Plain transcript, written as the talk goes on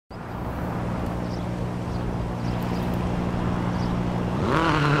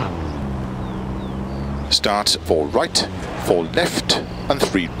starts 4 right, 4 left, and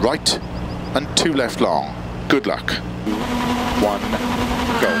 3 right, and 2 left long. Good luck. 1,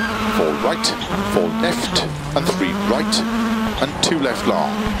 go. 4 right, 4 left, and 3 right, and 2 left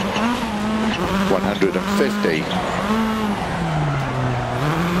long. 150.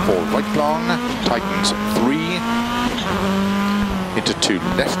 4 right long, tightens 3, into 2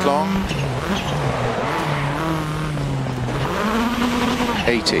 left long.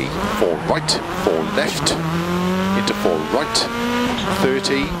 80, 4 right, 4 left, into 4 right,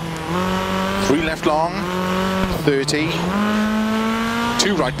 30, 3 left long, 30,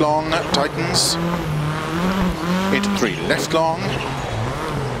 2 right long, tightens, into 3 left long,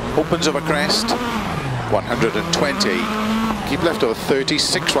 opens over crest, 120, keep left over 30,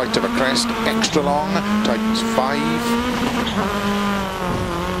 6 right over crest, extra long, tightens 5,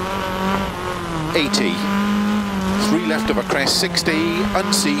 80, 3 left over crest, 60,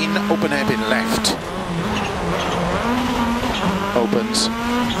 unseen, open hairpin left. Opens,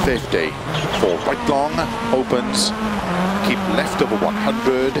 50, 4 right long, opens, keep left over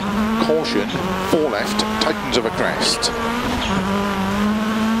 100, caution, 4 left, tightens over crest.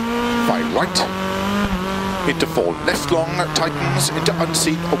 5 right, into 4 left long, tightens, into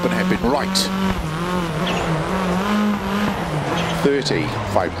unseen, open hairpin right. 30,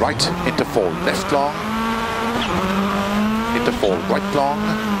 5 right, into 4 left long, into 4 right long,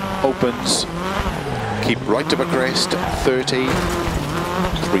 opens, keep right over crest, 30,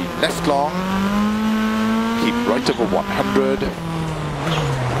 3 left long, keep right over 100,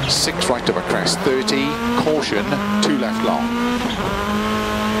 6 right over crest, 30, caution, 2 left long,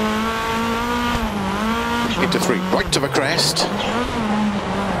 into 3 right over crest,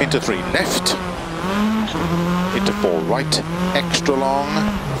 into 3 left, into 4 right, extra long,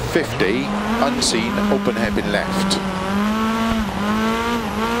 50, unseen, open hairpin left.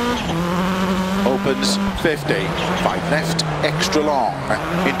 Opens, 50, 5 left, extra long,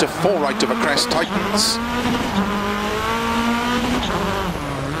 into 4 right over crest, tightens,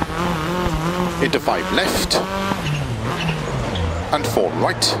 into 5 left, and 4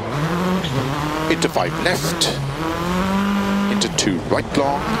 right, into 5 left, into 2 right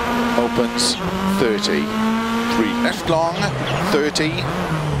long, opens, 30, 3 left long, 30,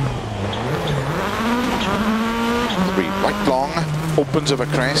 3 right long, opens over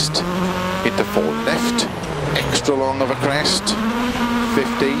crest, into 4 left, extra long over crest,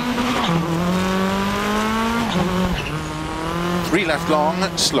 50, 3 left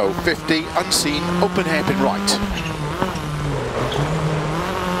long, slow 50, unseen, open hairpin right.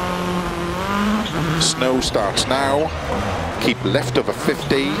 Snow starts now, keep left over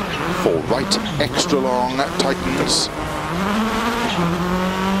 50, 4 right, extra long, tightens,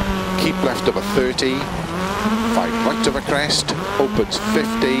 keep left over 30, 5 right over crest, opens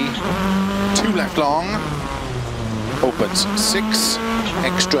 50, 2 left long, opens 6,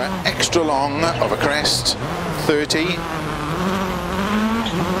 extra long over crest, 30, 4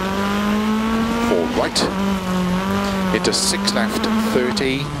 right, into 6 left,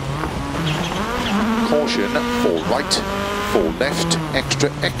 30, caution, 4 right, 4 left,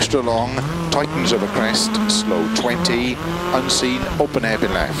 extra long, tightens over crest, slow 20, unseen, open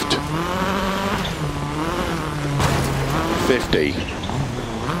hairpin left. 50,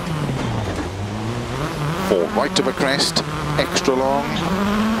 4 right over crest, extra long,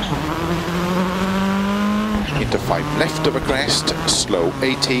 into 5 left over crest, slow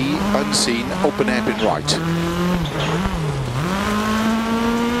 80, unseen, open hairpin right.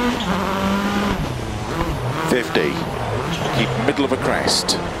 50, keep middle of a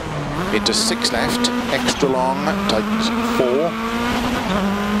crest, into 6 left, extra long, tightens 4,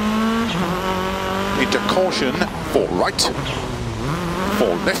 into caution, 4 right,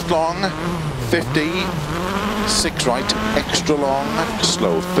 4 left long, 50, 6 right, extra long,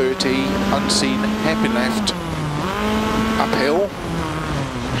 slow 30, unseen, hairpin left, uphill,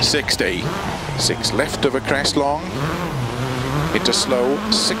 60, 6 left over crest long, into slow,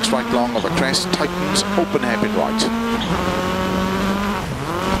 6 right long over crest, tightens, open hairpin right.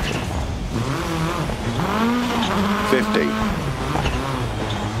 50,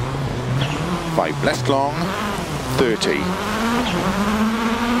 5 left long, 30,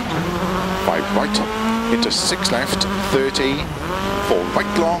 5 right, into 6 left, 30, 4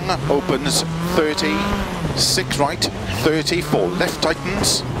 right long, opens, 30, 6 right, 30, 4 left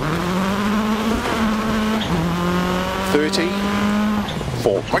tightens, 30,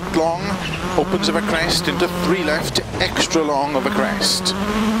 4 right long, opens over crest, into 3 left, extra long over crest,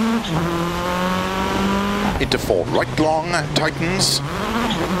 into 4 right long, tightens,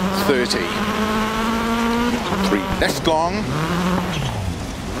 30, 3 left long,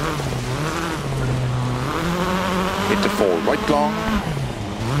 into 4 right long,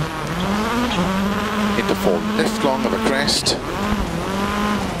 into 4 left long of a crest,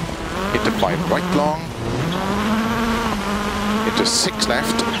 into 5 right long, into 6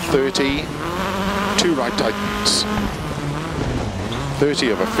 left, 30, 2 right tightens,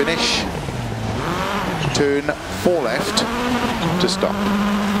 30 of a finish, turn 4 left to stop.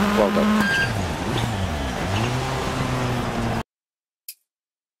 Well done.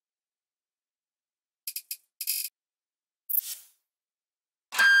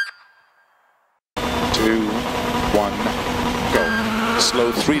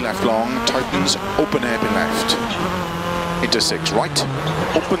 Slow 3 left long, tightens, open hairpin left. Into 6 right,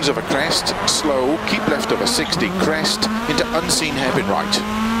 opens of a crest, slow, keep left of a 60 crest, into unseen hairpin right.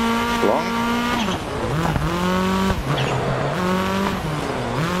 Long.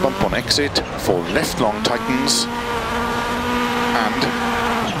 Bump on exit, 4 left long tightens, and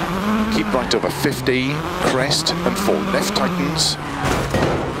keep right over 50, crest, and 4 left tightens,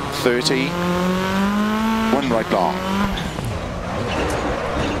 30, 1 right long.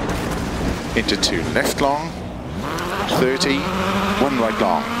 Into 2 left long, 30, 1 right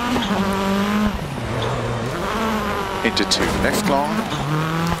long. Into 2 left long,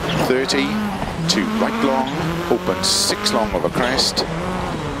 30, 2 right long, open 6 long of a crest,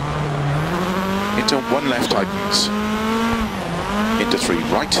 into 1 left tightens, into 3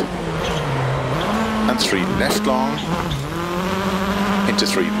 right, and 3 left long, into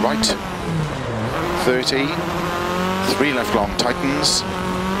 3 right, 30, 3 left long tightens,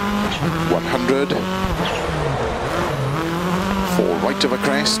 100, 4 right of a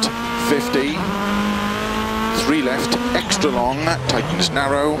crest, 50, 3 left, extra long, tightens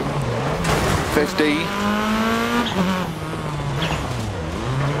narrow, 50,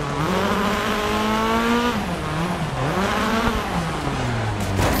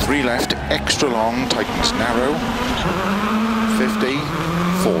 3 left, extra long, tightens narrow, 50,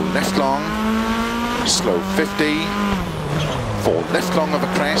 4 left long, slow 50, 4 left long of a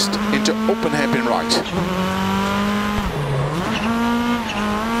crest, into open hairpin right.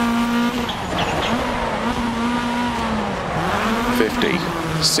 50,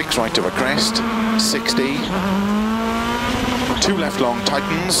 6 right of a crest, 60, 2 left long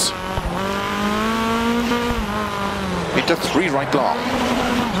tightens, into 3 right long.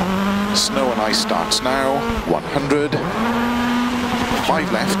 Snow and ice starts now, 100,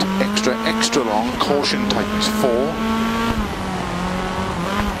 5 left, extra long, caution tightens 4,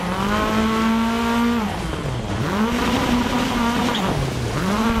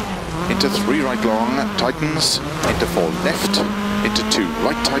 into 3 right long, tightens, into 4 left, into 2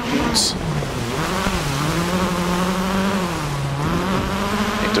 right tightens,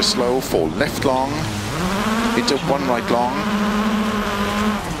 into slow, 4 left long, into 1 right long,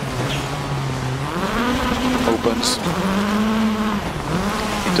 opens,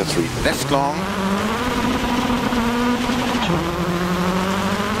 into 3 left long,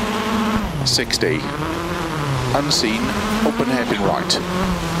 60, unseen, open hairpin right.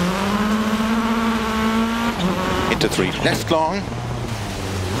 Into 3 left long,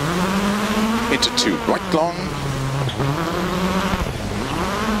 into 2 right long,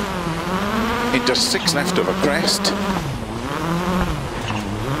 into 6 left of a crest,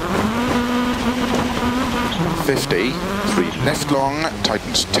 50, 3 left long,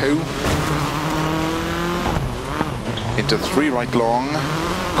 tightens 2, into 3 right long,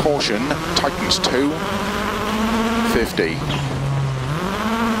 caution, tightens 2, 50.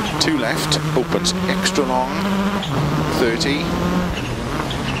 2 left, opens extra long, 30,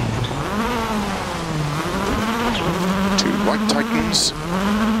 2 right tightens,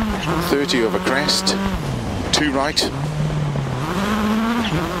 30 over crest, 2 right,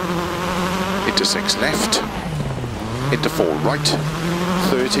 into 6 left, into 4 right,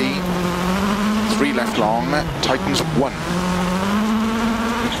 30, 3 left long, tightens 1,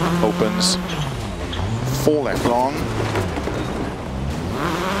 opens, 4 left long,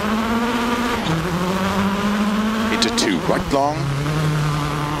 into 2 right long,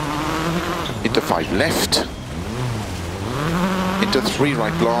 into 5 left, into 3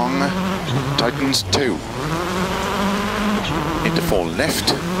 right long, tightens 2, into 4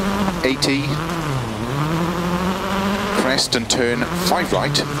 left, 80, crest and turn 5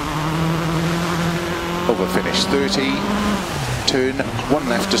 right, over finish 30, turn 1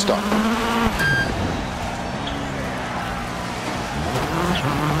 left to stop.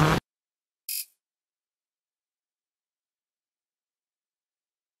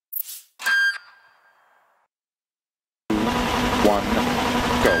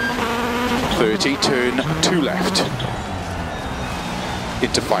 Go. 30, turn 2 left.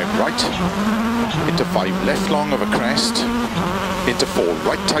 into 5 right, into 5 left long of a crest, into 4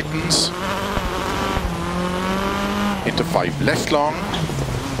 right tightens, into 5 left long,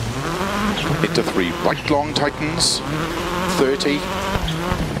 into 3 right long tightens, 30,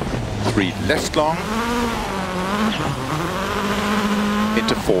 3 left long,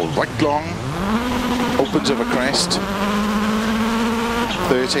 into 4 right long, opens of a crest,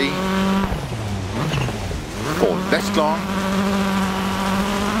 30, 4 left long,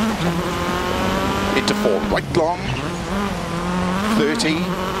 into 4 right long, 30,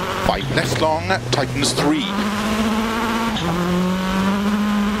 5 left long, tightens 3.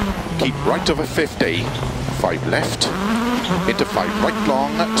 Keep right over 50, 5 left, into 5 right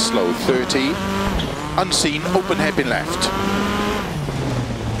long, slow 30, unseen, open hairpin left.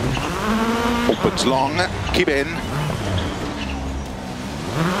 Opens long, keep in,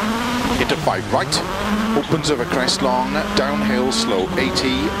 into 5 right, opens over crest long, downhill, slow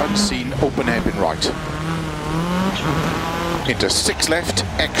 80, unseen, open hairpin right. Into 6 left,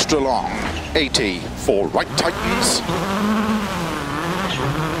 extra long, 80, 4 right tightens,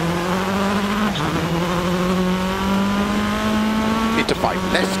 into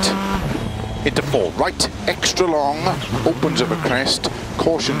 5 left, into 4 right, extra long, opens over crest,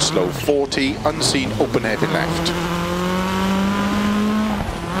 caution slow 40, unseen, open hairpin left.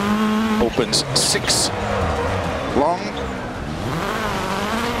 Opens 6 long,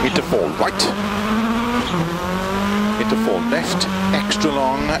 into 4 right, into 4 left, extra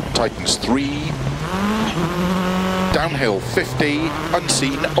long, tightens 3, downhill 50,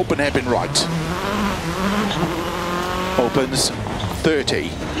 unseen, open hairpin right. Opens 30,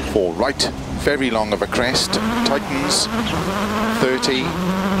 4 right, very long of a crest, tightens, 30,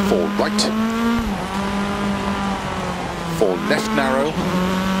 4 right, 4 left narrow,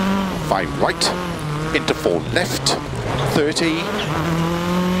 5 right, into 4 left, 30,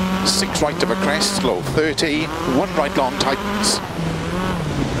 6 right of a crest, slow 30, 1 right long tightens,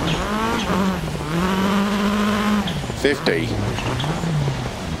 50,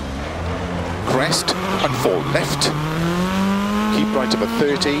 crest and 4 left, keep right of a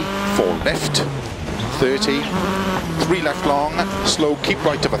 30, 4 left, 30, 3 left long, slow, keep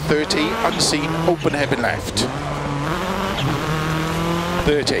right of a 30, unseen, open hairpin left,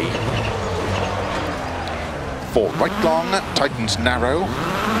 30, 4 right long, tightens narrow,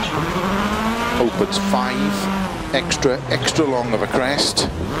 opens 5, extra long of a crest,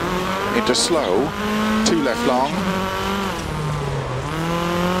 into slow, 2 left long,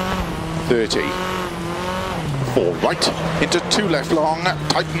 30, 4 right, into 2 left long,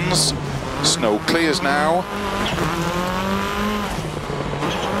 tightens, snow clears now,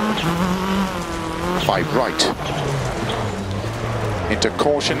 5 right, into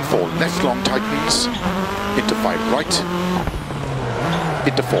caution, 4 left long tightens, into 5 right,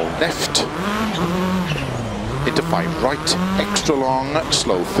 into 4 left, into 5 right, extra long,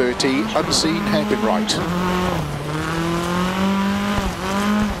 slow 30, unseen, hairpin right,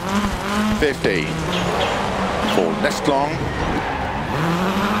 50, 4 left long,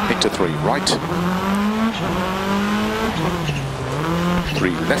 into 3 right, 3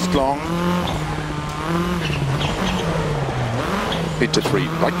 left long, into 3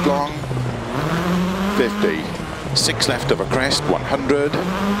 right long, 50, 6 left of a crest, 100,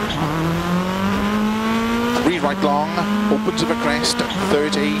 3 right long, opens of a crest,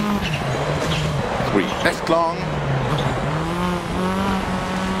 30, 3 left long,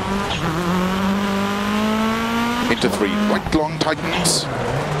 into 3 right long tightens,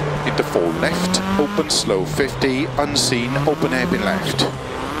 into 4 left, open slow 50, unseen, open hairpin left,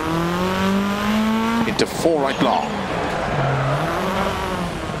 into 4 right long,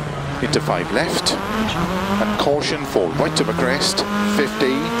 into 5 left, and caution 4 right of a crest,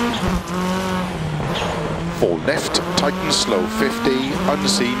 50, 4 left, tighten slow 50,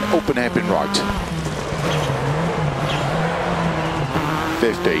 unseen, open hairpin right,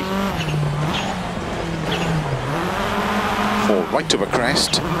 50, 4 right of a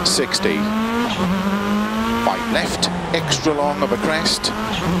crest, 60, 5 left, extra long of a crest,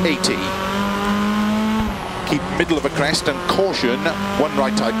 80, keep middle of a crest and caution, 1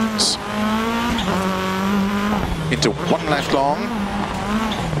 right tightens, into 1 left long,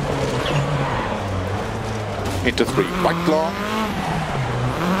 into 3 right long,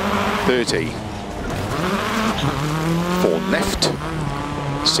 30, 4 left,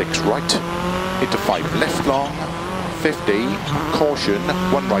 6 right, into 5 left long, 50, caution,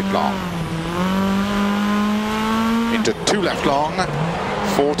 1 right long, into 2 left long,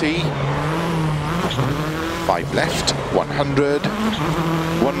 40, 5 left, 100,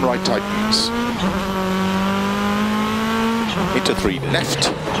 1 right tightens, into 3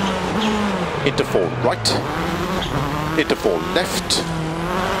 left, into 4 right, into 4 left,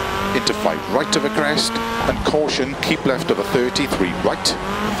 into 5 right of a crest, and caution, keep left of a 30, 3 right,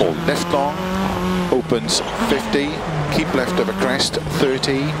 4 left long, opens 50, keep left of a crest,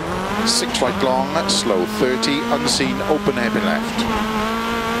 30, 6 right long, slow 30, unseen, open hairpin left,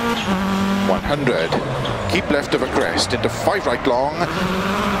 100, keep left of a crest, into 5 right long,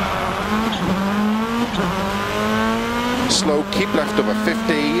 slow, keep left of a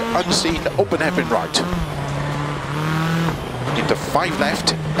 50, unseen, open hairpin right, into 5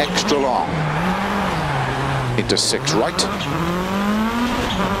 left, extra long, into 6 right,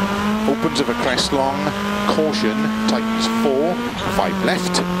 opens of a crest long, caution, tightens 4, 5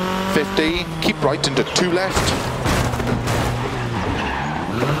 left, 50, keep right into 2 left,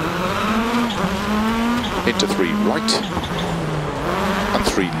 into 3 right, and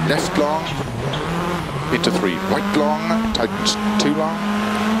 3 left long, into 3 right long, tightens 2 long,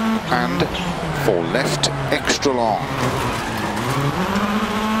 and 4 left, extra long.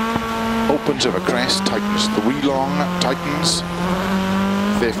 Opens of a crest, tightens 3 long, tightens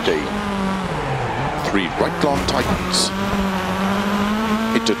 50. 3 right long, tightens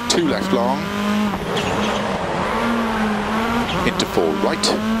into 2 left long, into 4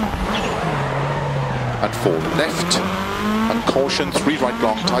 right, and 4 left, and caution, 3 right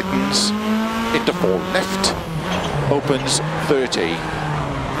long, tightens into 4 left, opens 30.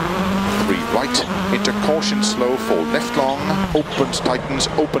 3 right, into caution, slow, 4 left long, opens, tightens,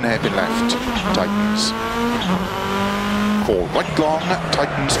 open hairpin left, tightens. 4 right long,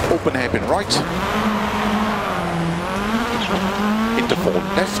 tightens, open hairpin right, into 4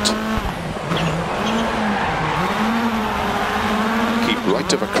 left, keep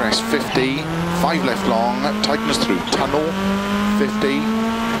right of a crest, 50, 5 left long, tightens through tunnel, 50,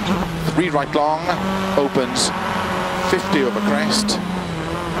 3 right long, opens, 50 over crest,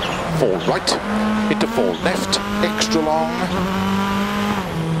 4 right, into 4 left, extra long,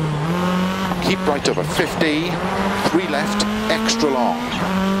 keep right over 50, 3 left, extra long,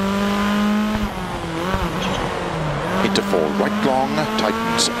 into 4 right long,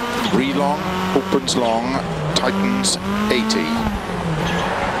 tightens 3 long, opens long, tightens 80.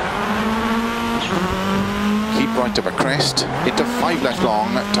 Keep right of a crest, into 5 left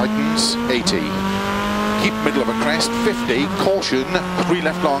long, tightens 80. Keep middle of a crest, 50, caution, 3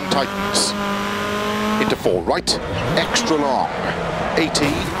 left long, tightens. Into 4 right, extra long, 80.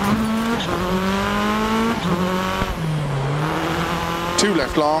 2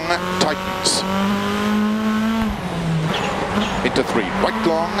 left long, tightens. Into 3 right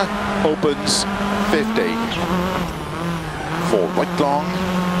long, opens, 50. 4 right long,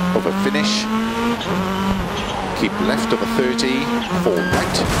 over finish. Keep left of a 30, 4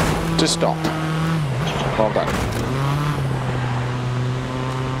 right, to stop. Well done.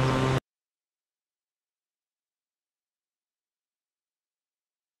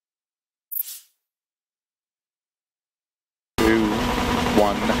 Two,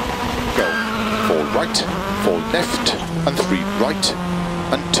 1, go. 4 right, 4 left, and 3 right,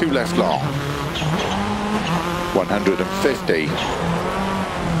 and 2 left long. 150.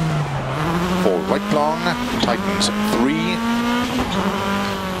 4 right long, tightens 3,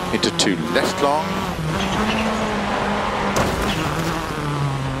 into 2 left long,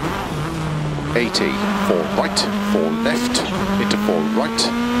 80, 4 right, 4 left, into 4 right,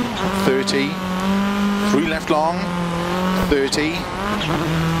 30, 3 left long, 30,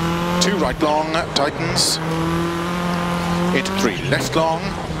 2 right long, tightens, into 3 left long,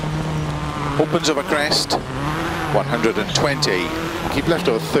 opens of a crest, 120, keep left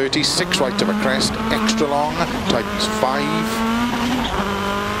over 30, 6 right of a crest, extra long, tightens 5,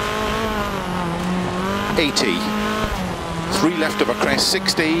 80, 3 left of a crest,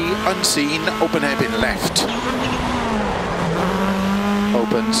 60, unseen, open hairpin left,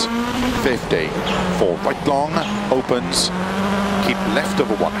 opens 50, 4 right long, opens, keep left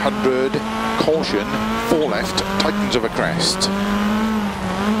over 100, caution, 4 left, tightens of a crest,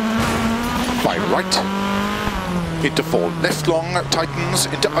 5 right, into 4 left long, tightens,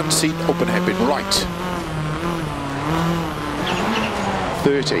 into unseen, open hairpin right,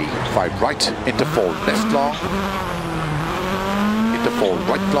 30, 5 right, into 4 left long, into 4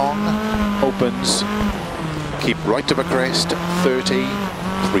 right long, opens, keep right of a crest, 30,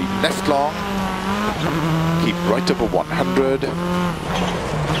 3 left long, keep right over 100,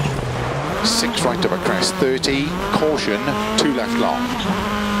 6 right of a crest, 30, caution, 2 left long,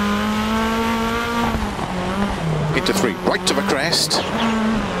 into 3 right of a crest,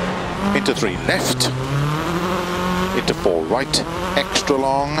 into 3 left, into 4 right, extra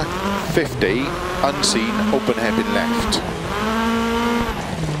long, 50, unseen, open hairpin left.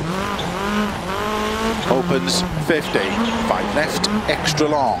 opens 50, 5 left, extra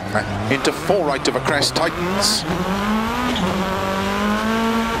long, into 4 right of a crest, tightens,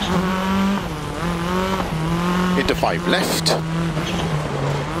 into 5 left,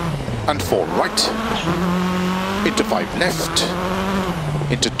 and 4 right, into 5 left,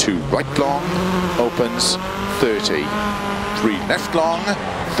 into 2 right long, opens 30, 3 left long,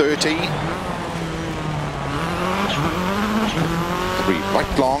 30, 3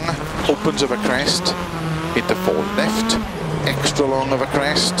 right long, opens of a crest, into 4 left, extra long of a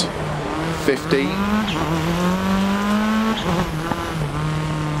crest, 50,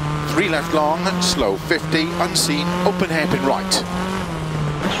 3 left long, slow 50, unseen, open hairpin right.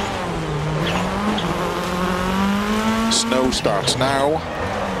 Snow starts now,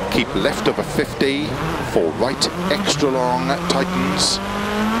 keep left of a 50, 4 right, extra long, tightens,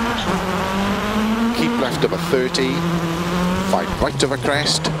 keep left of a 30, 5 right of a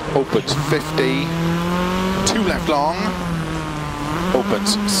crest, opens 50, 2 left long,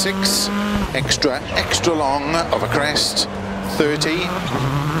 opens 6, extra long of a crest, 30,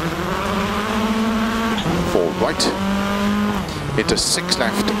 4 right, into 6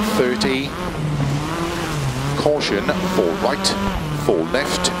 left, 30, caution, 4 right, 4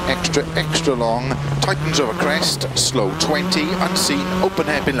 left, extra long, tightens of a crest, slow 20, unseen, open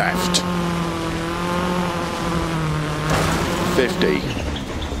hairpin left. 50,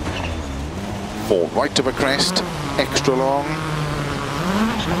 4 right of a crest, extra long,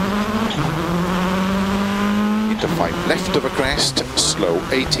 into 5 left of a crest, slow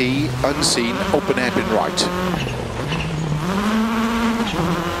 80, unseen, open hairpin right.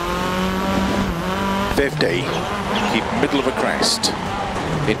 50, keep middle of a crest,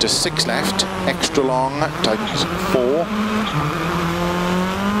 into 6 left, extra long, tightens 4,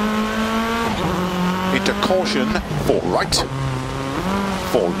 into caution, 4 right,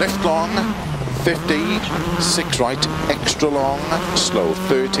 4 left long, 50, 6 right, extra long, slow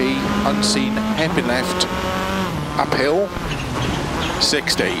 30, unseen, hairpin left, uphill,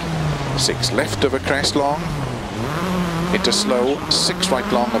 60, 6 left of a crest long, into slow, 6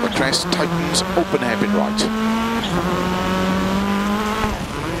 right long of a crest, tightens, open hairpin right.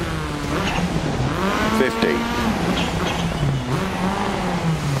 50,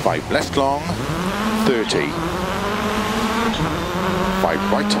 5 left long, 30,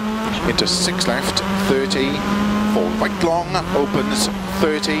 5 right, into 6 left, 30, 4 right long, opens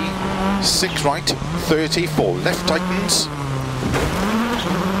 30, 6 right, 30, 4 left tightens,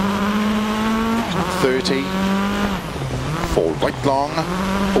 30, 4 right long,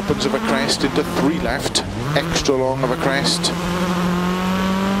 opens of a crest, into 3 left, extra long of a crest,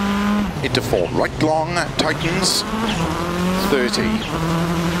 into 4 right long, tightens, 30,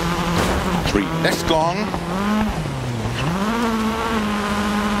 3 left long,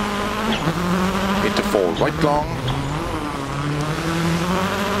 into 4 right long,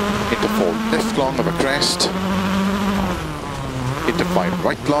 into 4 left long of a crest, into 5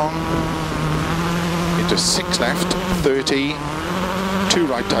 right long, into 6 left, 30, 2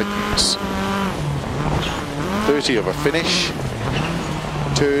 right tightens, 30 of a finish,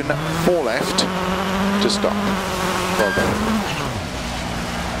 turn 4 left to stop. Well done.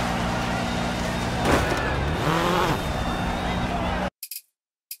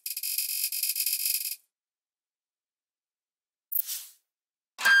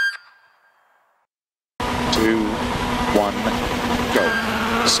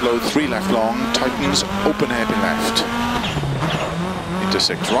 Go. Slow 3 left long, tightens, open hairpin left. Into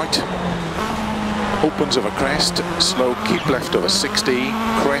 6 right. Opens of a crest, slow, keep left of a 60,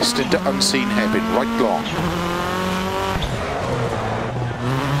 crest into unseen hairpin, right long.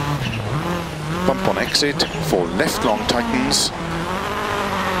 Bump on exit, 4 left long tightens,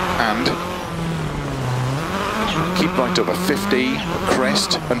 and keep right over 50,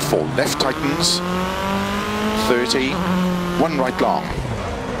 crest, and 4 left tightens, 30, 1 right long,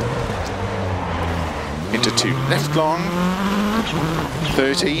 into 2 left long,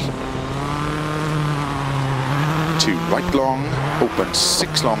 30, 2 right long, open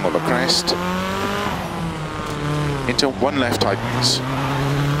 6 long of a crest, into 1 left tightens,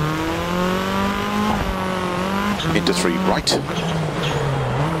 into 3 right,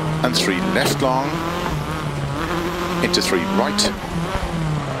 and 3 left long, into 3 right,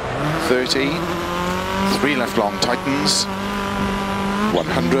 30, 3 left long tightens,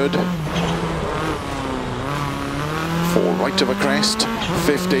 100, 4 right of a crest,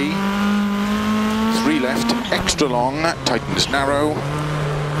 50, 3 left, extra long, tightens narrow,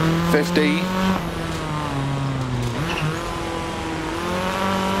 50,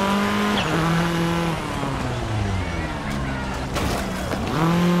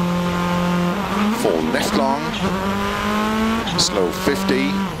 4 left long, slow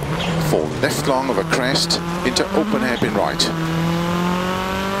 50, 4 left long of a crest, into open hairpin right.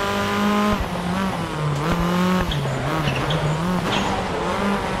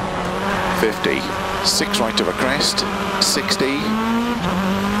 50, 6 right of a crest, 60,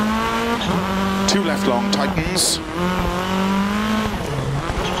 2 left long tightens,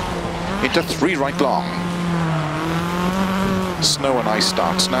 into 3 right long. Snow and ice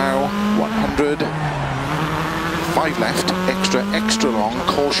starts now, 100, 5 left, extra long,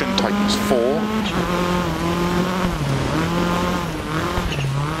 caution tightens 4,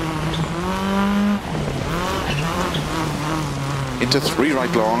 into 3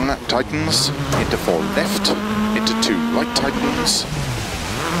 right long, tightens, into 4 left, into 2 right tightens,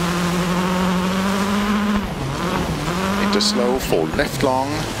 into slow, 4 left long,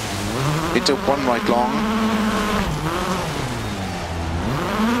 into 1 right long,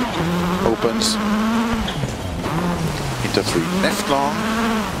 opens, into 3 left long,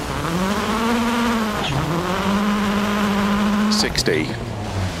 60,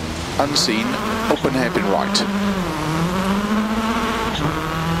 unseen, open hairpin right,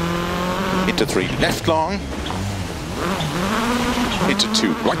 into 3 left long, into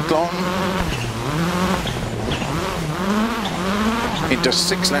 2 right long, into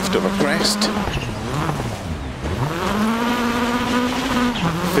 6 left of a crest,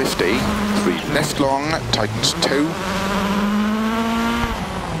 50, 3 left long, tightens 2,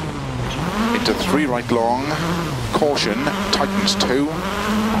 into 3 right long, caution, tightens 2,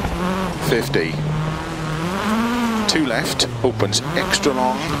 50, 2 left, opens extra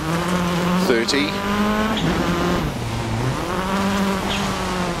long, 30,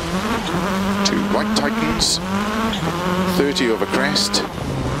 2 right tightens, 30 over crest,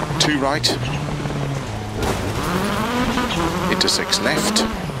 2 right, into 6 left,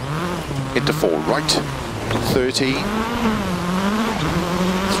 into 4 right, 30,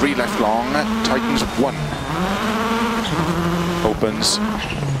 3 left long, tightens 1, opens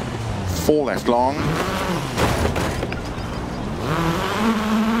 4 left long,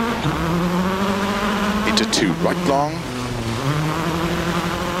 into 2 right long,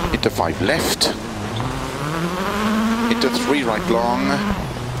 into 5 left, into 3 right long,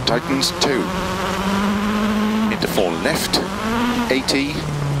 tightens 2, into 4 left, 80,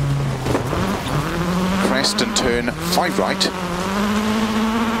 crest and turn 5 right,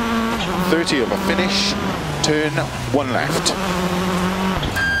 30 of a finish, turn 1 left.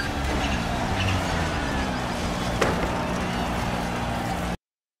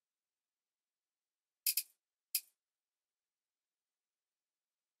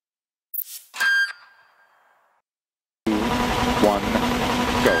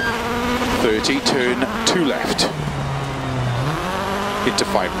 Go. 30, turn 2 left. Into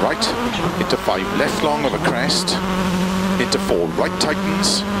 5 right, into 5 left long of a crest, into 4 right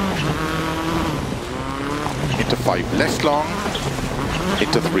tightens, into 5 left long,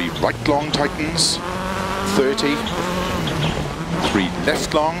 into 3 right long tightens, 30, 3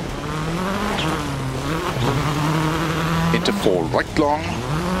 left long, into 4 right long,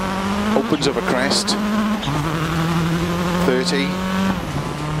 opens of a crest, 30,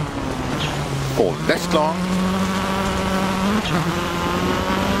 4 left long,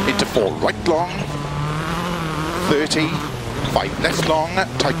 into 4 right long, 30, 5 left long,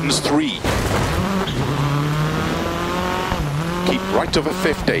 tightens 3. Keep right over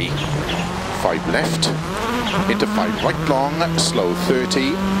 50, 5 left, into 5 right long, slow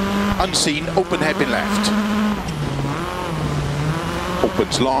 30, unseen, open hairpin left.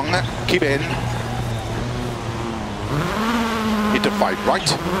 Opens long, keep in, into 5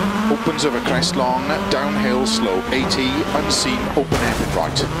 right, opens over crest long, downhill, slow 80, unseen, open hairpin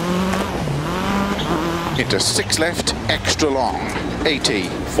right. Into 6 left, extra long, 80,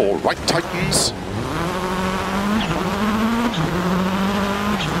 4 right tightens,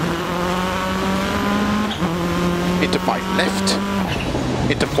 into 5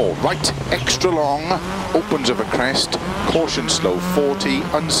 left, into 4 right, extra long, opens over crest, caution slow 40,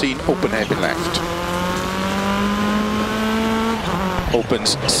 unseen, open hairpin left.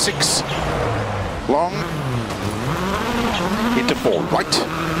 Opens 6 long, into 4 right,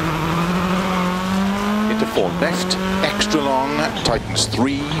 into 4 left, extra long, tightens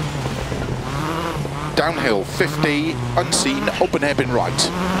 3, downhill 50, unseen, open hairpin right.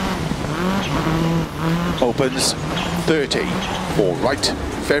 Opens 30, 4 right,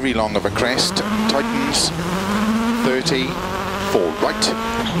 very long of a crest, tightens 30, 4 right,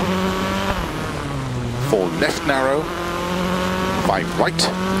 4 left narrow, 5 right,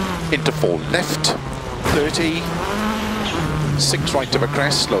 into 4 left, 30, 6 right of a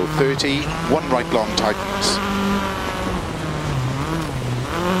crest, slow 30, 1 right long tightens.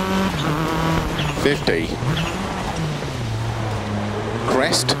 50.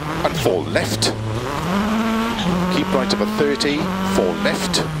 Crest and 4 left. Keep right of a 30, 4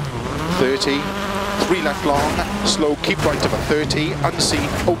 left, 30, 3 left long, slow, keep right of a 30, unseen,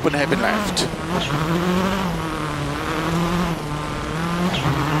 open hairpin left.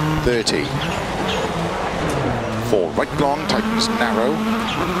 30. 4 right long, tightens narrow,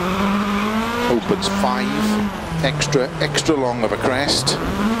 opens 5, extra long of a crest,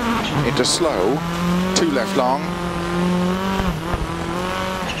 into slow, 2 left long,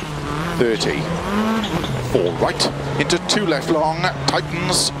 30, 4 right, into 2 left long,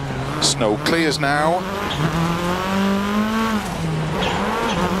 tightens, snow clears now,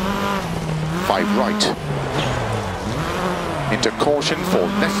 5 right, into caution, 4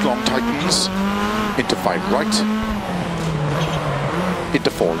 left long tightens, into 5 right,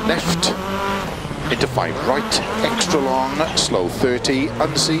 into 4 left, into 5 right, extra long, slow 30,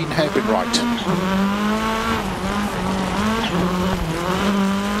 unseen, hairpin right.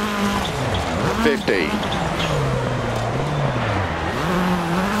 50.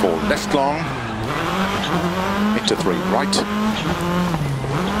 4 left long, into 3 right,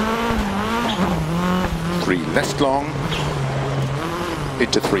 3 left long,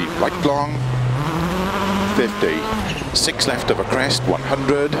 into 3 right long, 50, 6 left of a crest,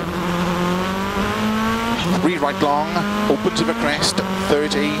 100, 3 right long, opens of a crest,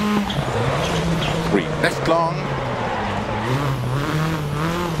 30, 3 left long,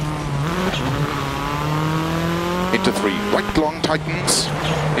 into 3 right long tightens,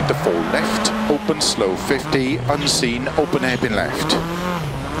 into 4 left, open slow 50, unseen, open hairpin left,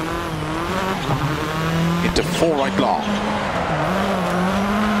 into 4 right long,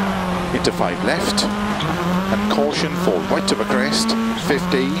 into 5 left, and caution 4 right of a crest,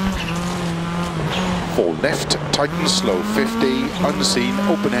 50, 4 left, tighten slow 50, unseen,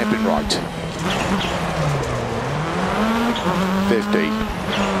 open hairpin right, 50,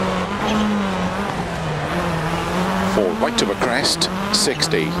 4 right of a crest,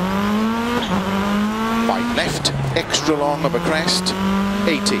 60, 5 left, extra long of a crest,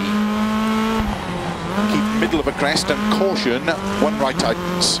 80, keep middle of a crest and caution, 1 right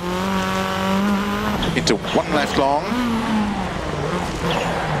tightens, into 1 left long,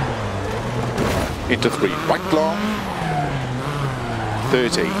 into 3 right long,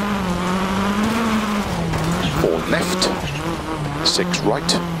 30, 4 left, 6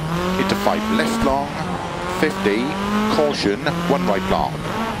 right, into 5 left long, 50, caution, 1 right long,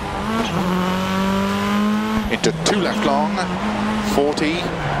 into 2 left long, 40,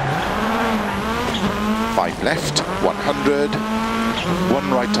 5 left, 100,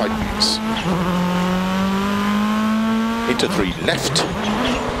 1 right tightens, into 3 left,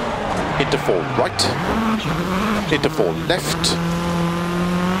 into 4 right, into 4 left,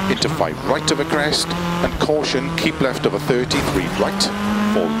 into 5 right of a crest, and caution, keep left of a 30, 3 right,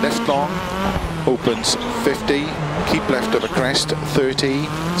 4 left long, opens 50, keep left of a crest, 30,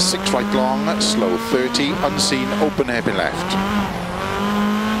 6 right long, slow 30, unseen, open hairpin left,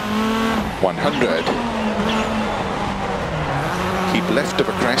 100, keep left of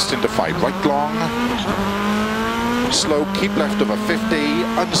a crest into 5 right long, slow, keep left of a 50,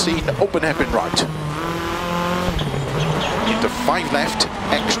 unseen, open hairpin right, into 5 left,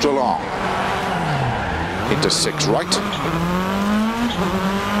 extra long, into 6 right,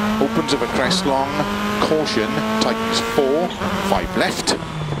 opens of a crest long, caution, tightens 4, 5 left,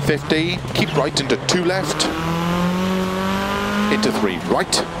 50, keep right into 2 left, into 3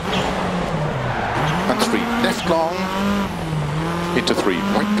 right, and 3 left long, into 3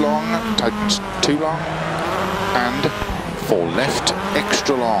 right long, tightens 2 long, and 4 left,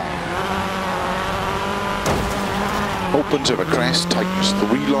 extra long. Opens of a crest, tightens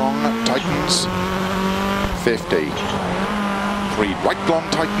 3 long, tightens 50. 3 right long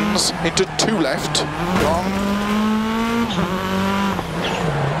tightens, into 2 left, long,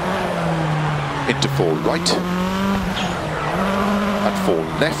 into 4 right, and 4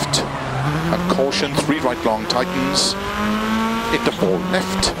 left, and caution, 3 right long tightens, into 4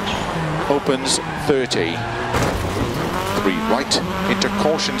 left, opens 30, 3 right, into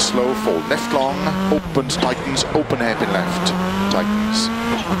caution slow, 4 left long, opens, tightens, open hairpin left, tightens.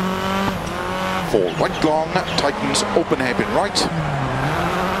 4 right long, tightens, open hairpin right,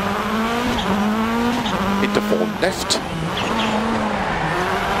 into 4 left,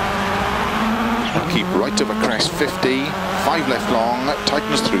 and keep right of a crest 50, 5 left long,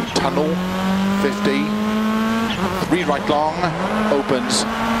 tightens through tunnel, 50, 3 right long, opens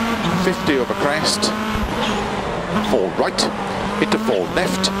 50 over crest, 4 right, into 4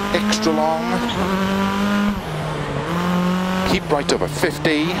 left, extra long. Keep right over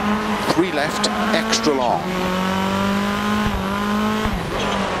 50, 3 left, extra long.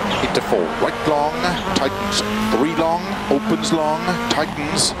 Into 4 right long, tightens 3 long, opens long,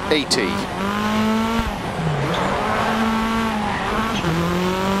 tightens 80.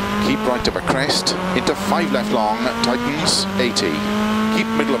 Keep right of a crest, into 5 left long, tightens 80. Keep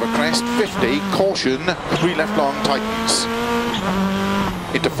middle of a crest, 50, caution, 3 left long, tightens.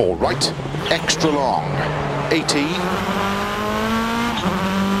 Into 4 right, extra long, 80.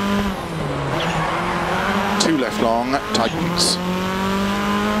 2 left long, tightens.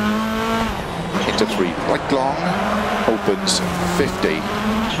 Into 3 right long, opens 50.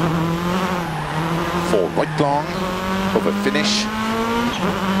 4 right long, over finish.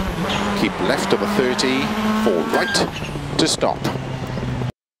 Keep left over 30, 4 right to stop.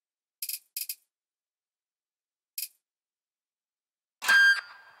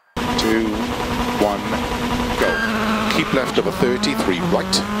 2, 1, go. Keep left over 30, 3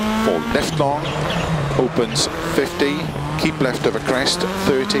 right, 4 left long, opens 50, keep left over crest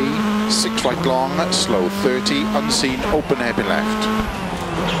 30, 6 right long, slow 30, unseen, open hairpin left.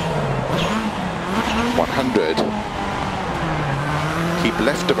 100. Keep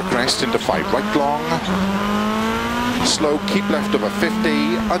left of a crest into 5 right long. Slow, keep left of a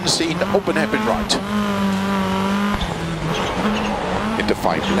 50, unseen, open hairpin right. Into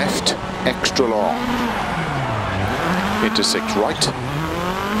 5 left, extra long. Into 6 right.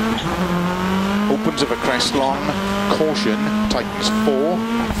 Opens of a crest long, caution, tightens 4,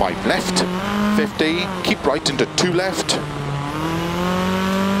 5 left, 50, keep right into 2 left.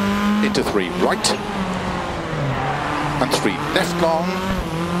 Into 3 right. And 3 left long,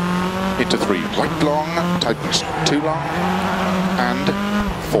 into 3 right long, tightens 2 long, and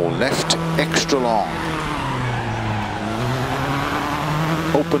 4 left, extra long.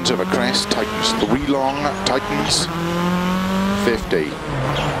 Opens of a crest, tightens 3 long, tightens 50.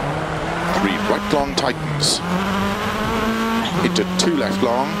 3 right long, tightens. Into 2 left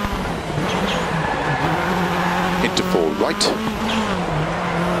long, into 4 right,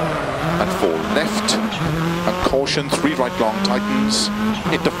 and 4 left, and caution, 3 right long, tightens,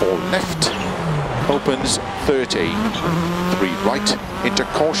 into 4 left, opens 30, 3 right, into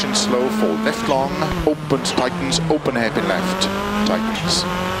caution, slow, 4 left long, opens, tightens, open hairpin left, tightens.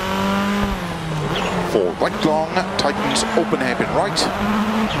 4 right long, tightens, open hairpin right,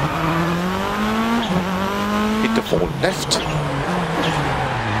 into 4 left,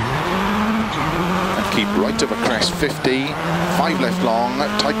 keep right of a crest 50, 5 left long,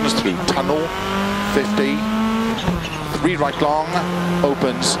 tightens through tunnel 50, 3 right long,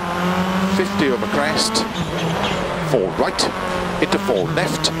 opens 50 over crest, 4 right, into 4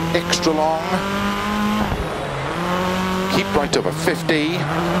 left, extra long, keep right over 50,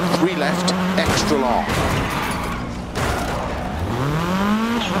 3 left, extra long.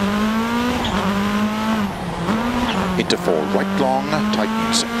 Into 4 right long,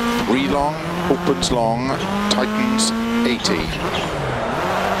 tightens 3 long, opens long, tightens 80.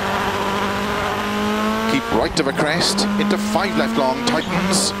 Keep right of a crest, into 5 left long,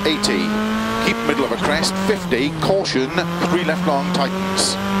 tightens 80. Keep middle of a crest, 50, caution, 3 left long,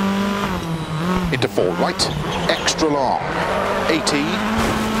 tightens. Into 4 right, extra long, 80.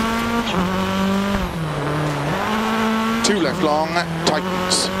 2 left long,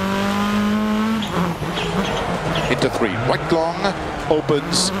 tightens. Into 3 right long,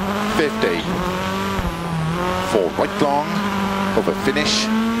 opens 50. 4 right long, over finish.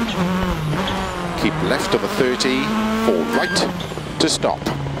 Keep left over 30, 4 right to stop.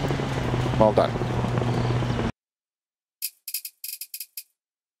 Well done.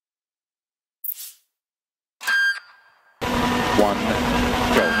 1,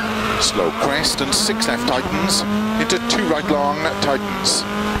 go. Slow crest and 6 left tightens, into 2 right long, tightens.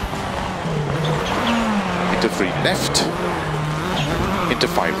 Into 3 left, into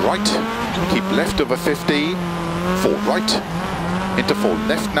 5 right, keep left over 50, 4 right, into 4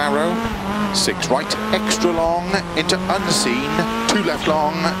 left narrow, 6 right, extra long, into unseen, 2 left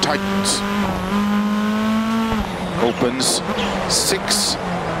long, tightens. Opens, 6,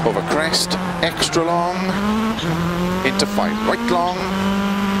 over crest, extra long, into 5 right long,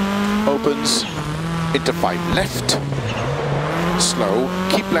 opens, into 5 left, slow,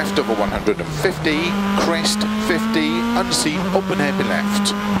 keep left over 150, crest 50, unseen, open hairpin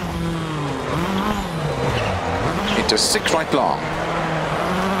left. Into 6 right long,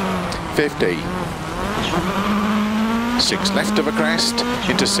 50. 6 left over crest,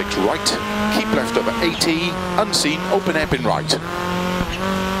 into 6 right, keep left over 80, unseen, open hairpin right.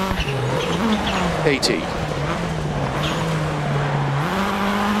 80.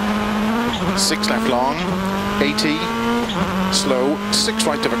 6 left long, 80, slow, 6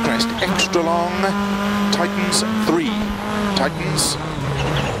 right of a crest, extra long, tightens, 3, tightens,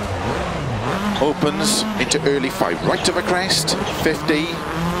 opens into early 5 right of a crest, 50,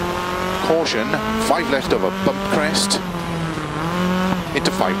 caution, 5 left of a bump crest,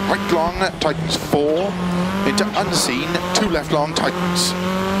 into 5 right long, tightens 4, into unseen, 2 left long, tightens.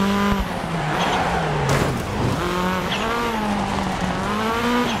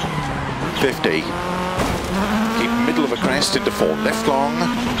 .50. Keep middle of a crest into 4 left long,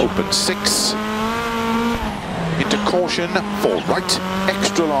 open 6. Into caution, 4 right,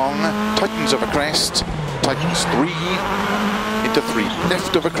 extra long, tightens of a crest, tightens 3. Into 3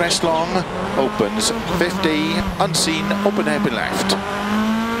 left of a crest long, opens 50, unseen, open hairpin left.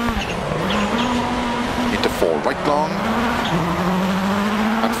 Into 4 right long,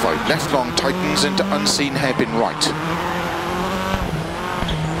 and 5 left long, tightens into unseen, hairpin right.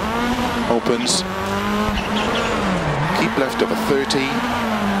 Opens, keep left of a 30,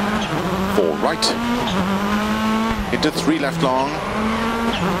 4 right, into 3 left long,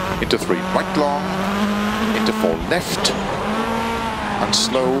 into 3 right long, into 4 left, and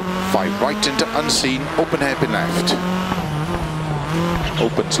slow, 5 right into unseen, open hairpin left.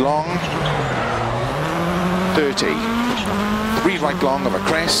 Opens long, 30, 3 right long of a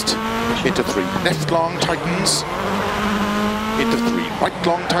crest, into 3 left long, tightens, into 3 right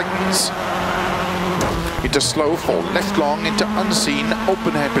long, tightens, into slow, 4 left long, into unseen,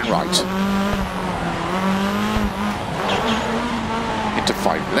 open hairpin right. Into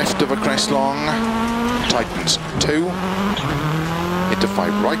 5 left of a crest long, tightens 2, into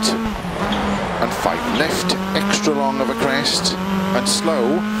 5 right, and 5 left, extra long of a crest, and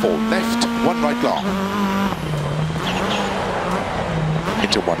slow, 4 left, 1 right long.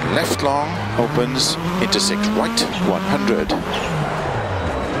 Into 1 left long, opens, into 6 right, 100.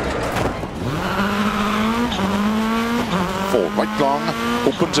 4 right long,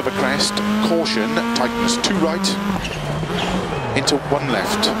 opens of a crest, caution, tightens 2 right, into 1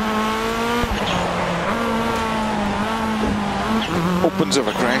 left. Opens of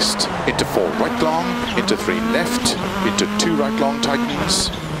a crest, into 4 right long, into 3 left, into 2 right long, tightens.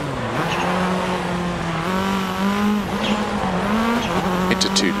 Into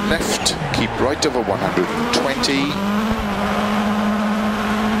 2 left, keep right over 120.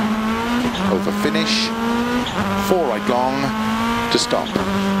 Over finish, 4 right long to stop.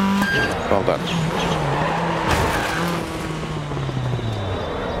 Well done.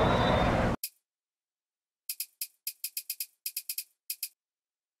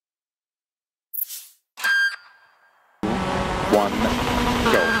 One,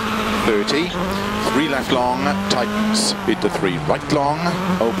 go. 30, 3 left long, tightens, into 3 right long,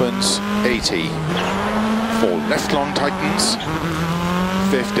 opens, 80. 4 left long, tightens,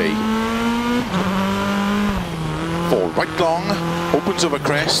 50. 4 right long, opens over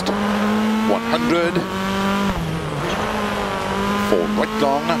crest, 100. 4 right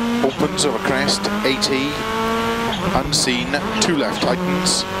long, opens over crest, 80. Unseen, 2 left,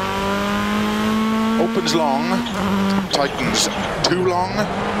 tightens. Opens long, tightens 2 long,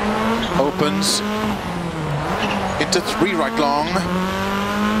 opens into 3 right long,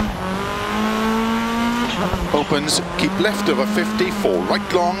 opens, keep left over 50, 4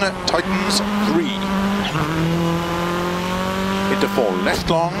 right long, tightens 3, into 4 left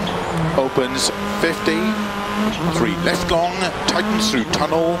long, opens 50, 3 left long, tightens through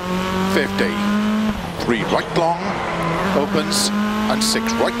tunnel, 50, 3 right long, opens, and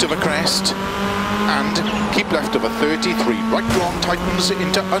 6 right of a crest, and keep left of a 30, 3 right long, tightens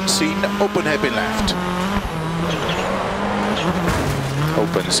into unseen, open hairpin left.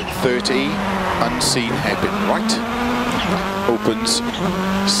 Opens 30, unseen hairpin right, opens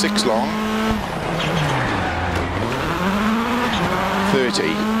 6 long,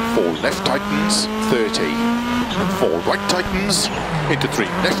 30, 4 left tightens, 30, 4 right tightens, into 3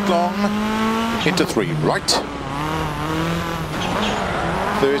 left long, into 3 right,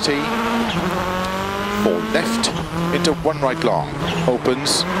 30, 4 left, into 1 right long,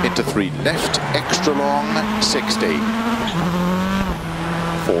 opens, into 3 left, extra long, 60.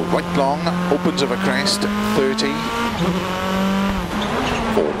 4 right long, opens of a crest, 30.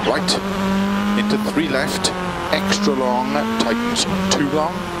 4 right, into 3 left, extra long, tightens 2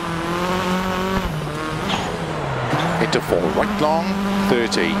 long. Into 4 right long,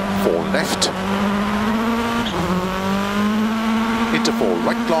 30. 4 left. Into 4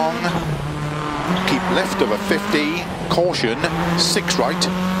 right long. Keep left of a 50, caution, 6 right,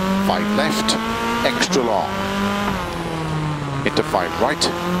 5 left, extra long. Into 5 right,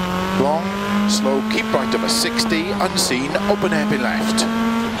 long, slow, keep right of a 60, unseen, open hairpin left.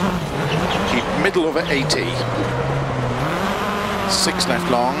 keep middle over 80. 6 left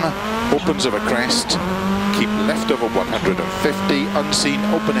long, opens over crest, keep left over 150, unseen,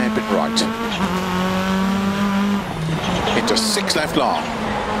 open hairpin right. Into 6 left long,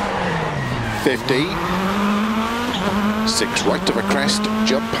 50, 6 right over crest,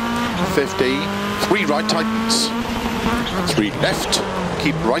 jump, 50, 3 right tightens, 3 left,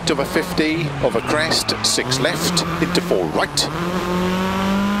 keep right over 50, over crest, 6 left, into 4 right,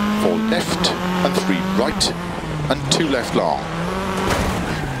 4 left, and 3 right, and 2 left long.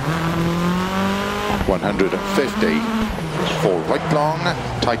 150, 4 right long,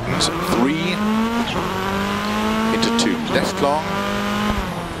 tightens, 3, into 2 left long,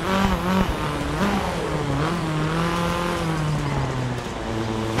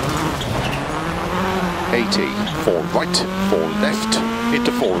 80, 4 right, 4 left,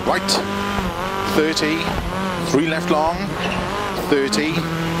 into 4 right, 30, 3 left long, 30,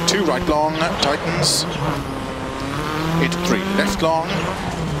 2 right long, tightens, into 3 left long,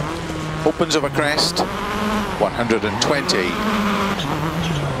 opens over crest, 120,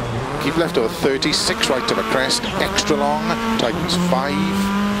 keep left over 30, 6 right over crest, extra long, tightens 5,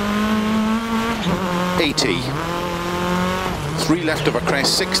 80, 3 left over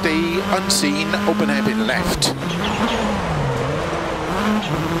crest, 60, unseen, open hairpin left,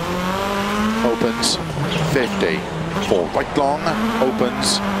 opens 50, 4 right long,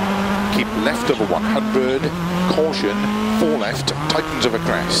 opens, keep left over 100, caution, 4 left, tightens over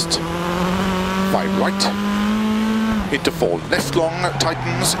crest, 5 right, into 4 left long,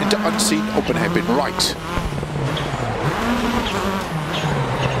 tightens, into unseen, open hairpin right.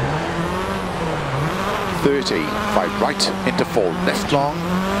 .30, 5 right, into 4 left long,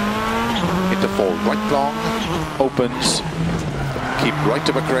 into 4 right long, opens, keep right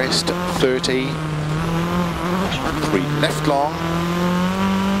over crest, 30, 3 left long,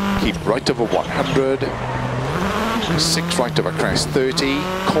 keep right over 100, 6 right over crest, 30,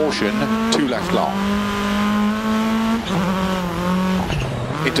 caution, 2 left long,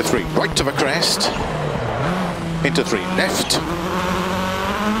 into 3 right over crest, into 3 left,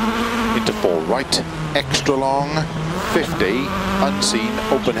 into 4 right, extra long, 50, unseen,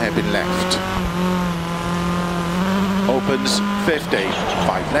 open hairpin left, opens 50,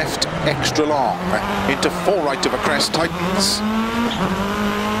 5 left, extra long, into 4 right over crest, tightens,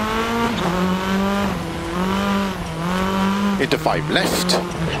 into 5 left,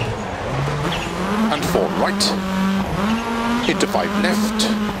 and 4 right, into 5 left,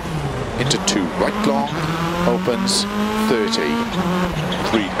 into 2 right long, opens 30,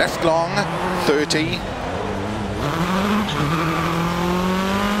 3 left long, 30,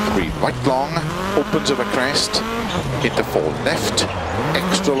 3 right long, opens over crest, into 4 left,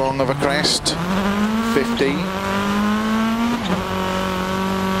 extra long over crest, 50,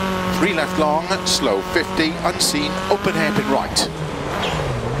 3 left long, slow 50, unseen, open hairpin right.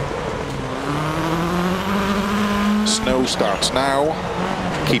 Snow starts now,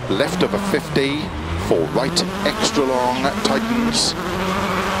 keep left over 50, 4 right, extra long, tightens,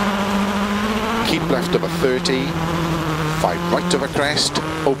 keep left over 30, 5 right over crest,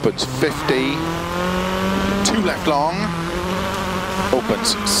 opens 50, 2 left long,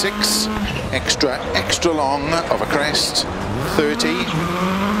 opens 6, extra long over crest, 30,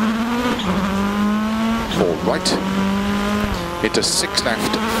 4 right, into 6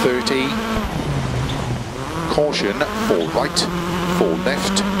 left, 30, caution, 4 right, 4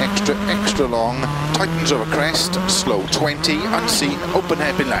 left, extra long, tightens over crest, slow 20, unseen, open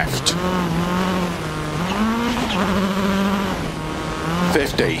hairpin left.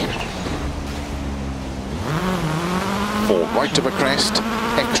 50. 4 right over crest,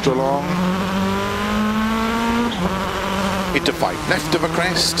 extra long, into 5 left over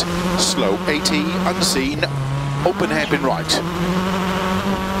crest, slow 80, unseen, open hairpin right.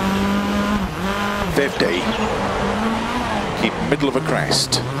 50, keep middle of a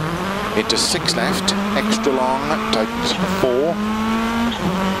crest, into 6 left, extra long, tightens 4,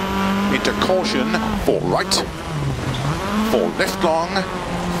 into caution, 4 right, 4 left long,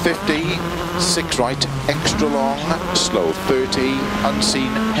 50, 6 right, extra long, slow 30,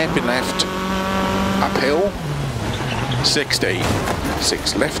 unseen, hairpin left, uphill, 60,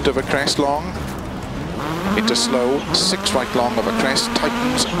 6 left of a crest long, into slow, 6 right long of a crest,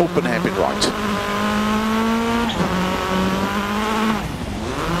 tightens, open hairpin right.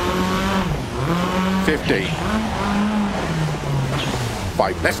 50,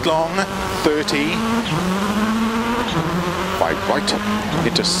 5 left long, 30, 5 right,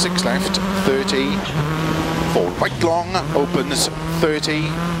 into 6 left, 30, 4 right long, opens 30,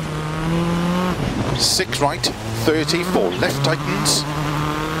 6 right, 30, 4 left tightens,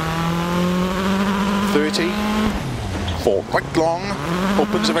 30, 4 right long,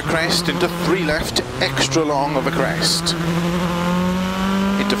 opens of a crest into 3 left, extra long of a crest.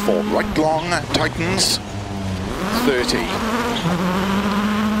 Into 4 right long, tightens, 30,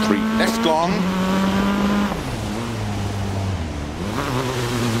 3 left long,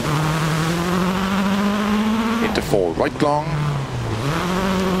 into 4 right long,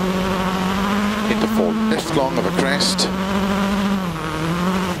 into 4 left long of a crest,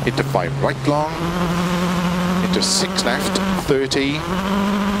 into 5 right long, into 6 left, 30,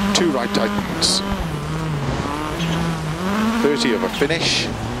 2 right tightens, 30 of a finish,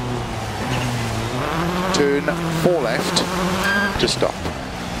 turn 4 left to stop.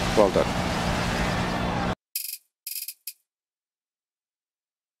 Well done.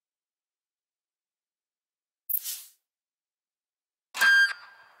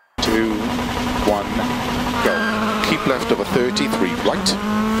 Two, 1, go. Keep left over 30, 3 right,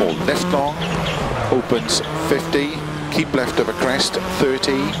 4 left long, opens 50, keep left over crest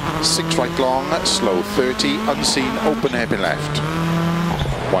 30, 6 right long, slow 30, unseen, open hairpin left,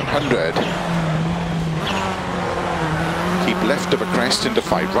 100, keep left over crest into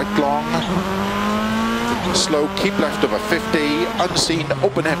 5 right long, slow, keep left over 50, unseen,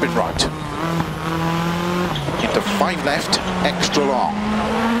 open hairpin right, into 5 left, extra long,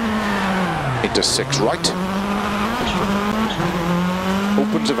 into 6 right,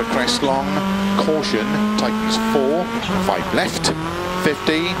 opens of a crest long, caution, tightens 4, 5 left,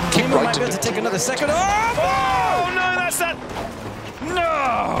 50, keep right. Might be able to take another second. Oh, no, that's that.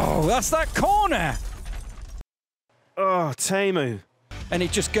 No, that's that corner. Oh, Teemu. And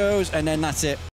it just goes, and then that's it.